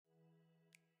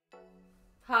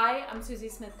Hi, I'm Susie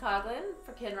Smith-Coughlin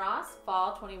for Kinross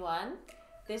Fall 21.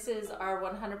 This is our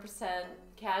 100%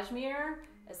 Cashmere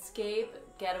Escape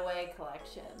Getaway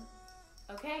collection.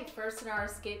 Okay, first in our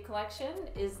Escape collection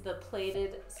is the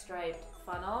plated striped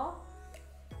funnel.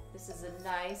 This is a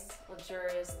nice,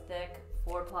 luxurious, thick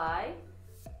 4-ply.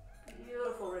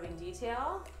 Beautiful ribbing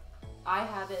detail. I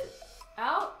have it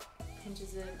out,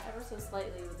 pinches in ever so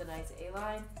slightly with a nice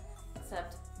A-line,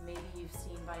 except maybe you've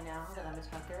seen by now that I'm a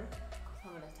tucker. So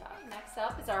I'm gonna tuck. Next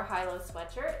up is our high-low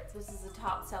sweatshirt. This is a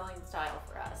top-selling style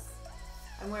for us.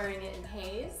 I'm wearing it in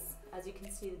haze. As you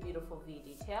can see, the beautiful V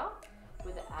detail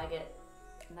with the agate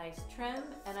nice trim,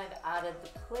 and I've added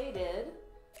the plated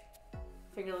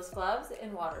fingerless gloves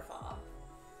in waterfall.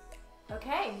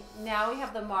 Okay, now we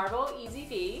have the marble Easy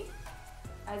V.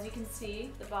 As you can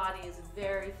see, the body is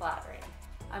very flattering.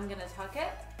 I'm gonna tuck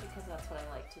it because that's what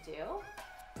I like to do.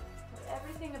 But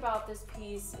everything about this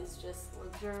piece is just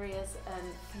luxurious, and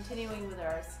continuing with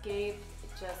our escape, it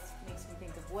just makes me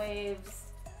think of waves,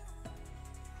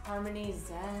 harmony,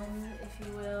 zen, if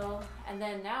you will. And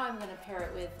then now I'm gonna pair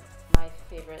it with my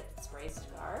favorite spray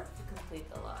scarf to complete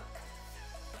the look.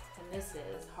 And this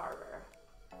is Harbor.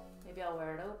 Maybe I'll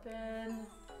wear it open,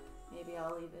 maybe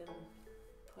I'll even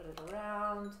put it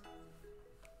around.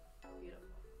 Beautiful.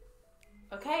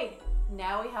 Okay,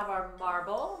 now we have our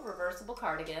marble reversible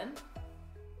cardigan.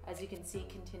 As you can see,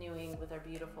 continuing with our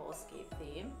beautiful escape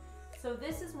theme. So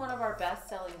this is one of our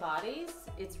best-selling bodies.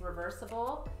 It's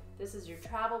reversible. This is your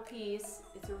travel piece.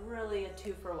 It's really a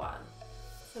 2-for-1.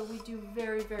 So we do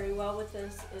very, very well with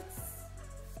this. It's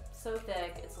so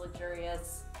thick, it's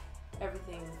luxurious.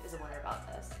 Everything is a winner about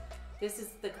this. This is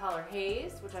the color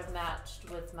Haze, which I've matched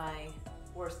with my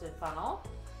worsted funnel.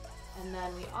 And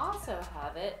then we also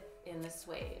have it in the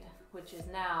suede, which is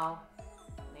now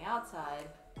on the outside,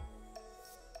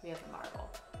 we have the marble.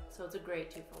 So it's a great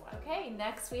 2-for-1. Okay,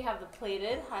 next we have the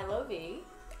plated high-low V.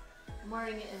 I'm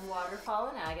wearing it in waterfall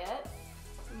and agate.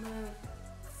 I'm gonna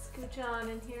scooch on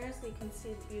in here so you can see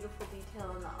the beautiful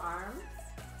detail in the arms.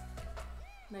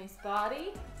 Nice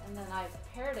body, and then I've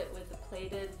paired it with the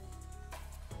plated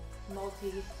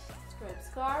multi-striped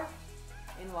scarf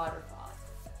in waterfall.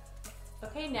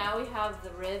 Okay, now we have the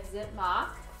rib zip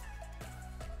mock.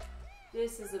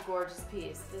 This is a gorgeous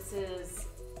piece. This is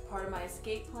part of my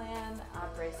escape plan,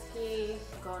 après-ski.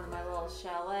 I'm going to my little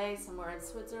chalet somewhere in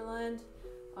Switzerland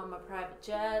on my private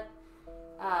jet.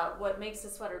 What makes the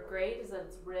sweater great is that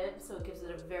it's ribbed, so it gives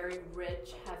it a very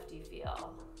rich, hefty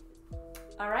feel.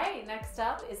 All right, next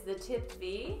up is the tipped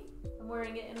V. I'm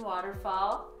wearing it in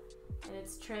waterfall, and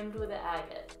it's trimmed with an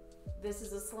agate. This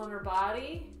is a slimmer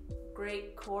body,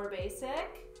 great core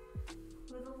basic,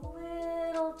 with a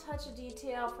little touch of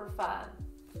detail for fun.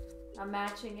 I'm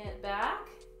matching it back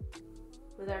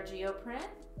with our geoprint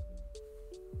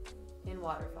in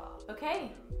waterfall.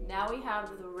 Okay, now we have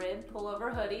the rib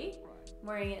pullover hoodie. I'm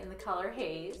wearing it in the color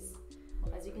Haze.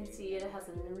 As you can see, it has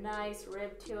a nice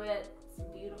rib to it,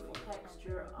 some beautiful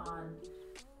texture on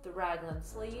the raglan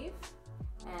sleeve,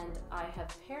 and I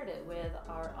have paired it with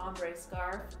our ombre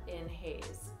scarf in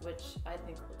Haze, which I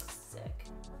think looks sick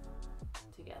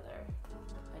together.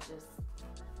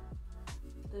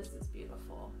 This is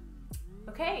beautiful.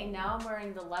 Okay, now I'm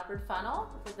wearing the leopard funnel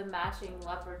with the matching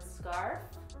leopard scarf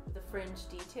with the fringe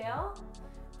detail.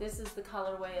 This is the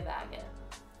colorway of agate.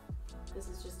 This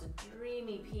is just a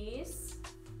dreamy piece.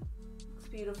 Looks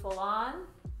beautiful on.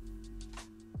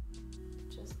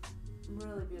 Just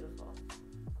really beautiful.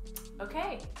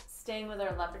 Okay, staying with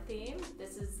our leopard theme,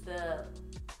 this is the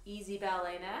easy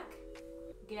ballet neck.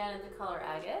 Again, in the color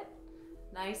agate.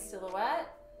 Nice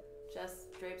silhouette,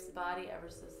 just drapes the body ever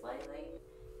so slightly.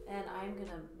 And I'm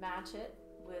gonna match it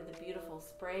with a beautiful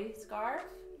spray scarf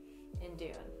in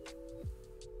Dune.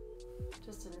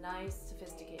 Just a nice,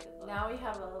 sophisticated look. Now we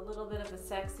have a little bit of a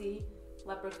sexy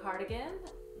leopard cardigan.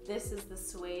 This is the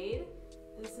suede.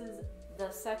 This is the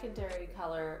secondary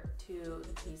color to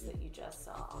the piece that you just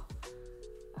saw.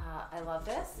 I love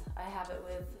this. I have it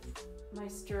with my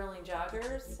sterling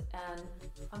joggers, and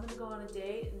I'm gonna go on a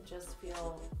date and just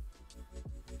feel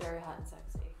very hot and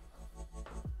sexy.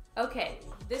 Okay,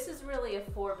 this is really a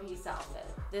 4-piece outfit.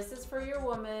 This is for your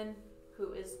woman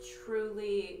who is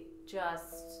truly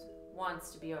just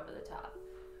wants to be over the top.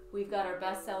 We've got our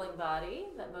best-selling body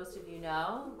that most of you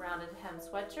know, rounded hem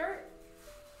sweatshirt.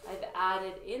 I've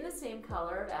added in the same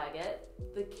color of agate,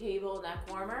 the cable neck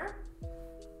warmer.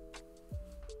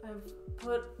 I've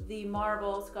put the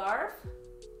marble scarf,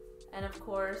 and of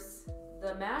course,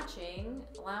 the matching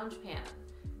lounge pant.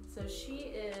 So she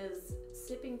is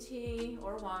sipping tea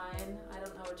or wine. I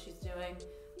don't know what she's doing,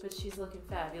 but she's looking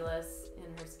fabulous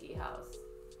in her ski house.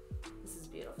 This is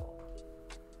beautiful.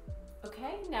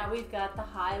 Okay, now we've got the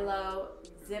high-low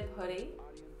zip hoodie.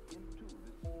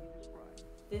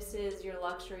 This is your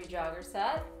luxury jogger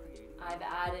set. I've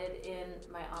added in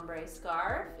my ombre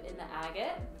scarf in the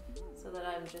agate so that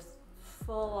I'm just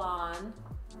full on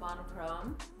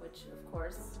monochrome, which of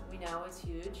course we know is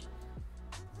huge.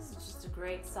 This is just a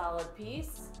great solid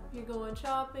piece. You're going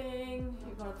shopping,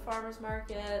 you're going to the farmer's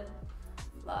market,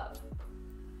 love.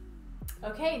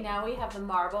 Okay, now we have the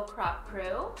marble crop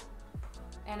crew,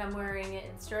 and I'm wearing it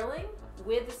in sterling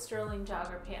with the sterling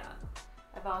jogger pant.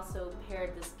 I've also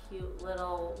paired this cute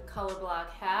little color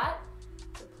block hat,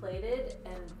 the plated,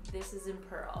 and this is in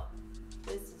pearl.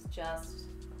 This is just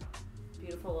a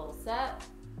beautiful little set.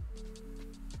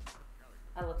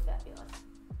 I look fabulous.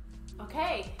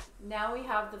 Okay, now we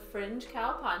have the fringe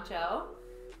cow poncho.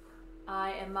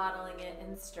 I am modeling it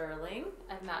in sterling.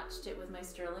 I've matched it with my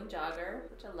sterling jogger,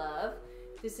 which I love.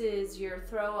 This is your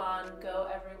throw on, go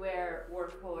everywhere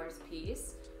workhorse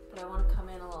piece, but I want to come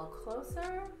in a little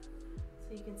closer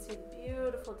so you can see the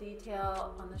beautiful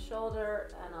detail on the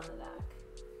shoulder and on the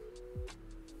neck.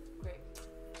 Great.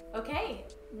 Okay,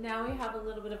 now we have a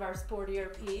little bit of our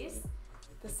sportier piece.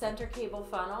 The center cable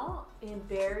funnel in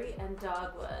berry and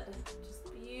dogwood.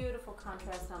 Just beautiful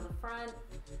contrast on the front,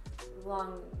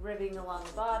 long ribbing along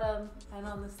the bottom, and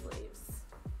on the sleeves.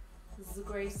 This is a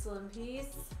gray slim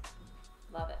piece.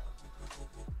 Love it.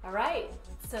 All right,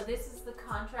 so this is the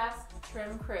contrast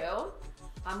trim crew.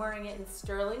 I'm wearing it in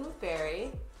sterling with berry.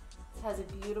 It has a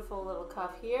beautiful little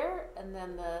cuff here, and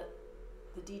then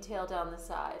the detail down the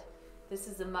side. This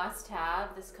is a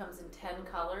must-have. This comes in 10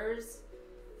 colors.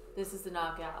 This is the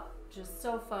knockout. Just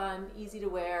so fun, easy to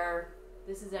wear.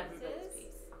 This is everybody's piece.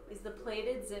 Is the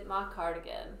plated zip mock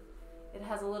cardigan. It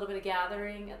has a little bit of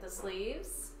gathering at the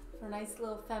sleeves for a nice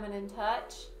little feminine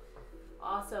touch.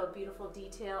 Also a beautiful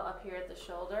detail up here at the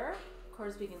shoulder. Of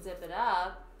course we can zip it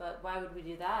up, but why would we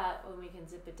do that when we can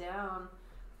zip it down?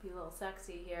 Be a little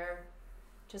sexy here.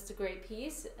 Just a great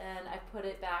piece, and I put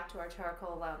it back to our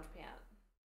charcoal lounge pant.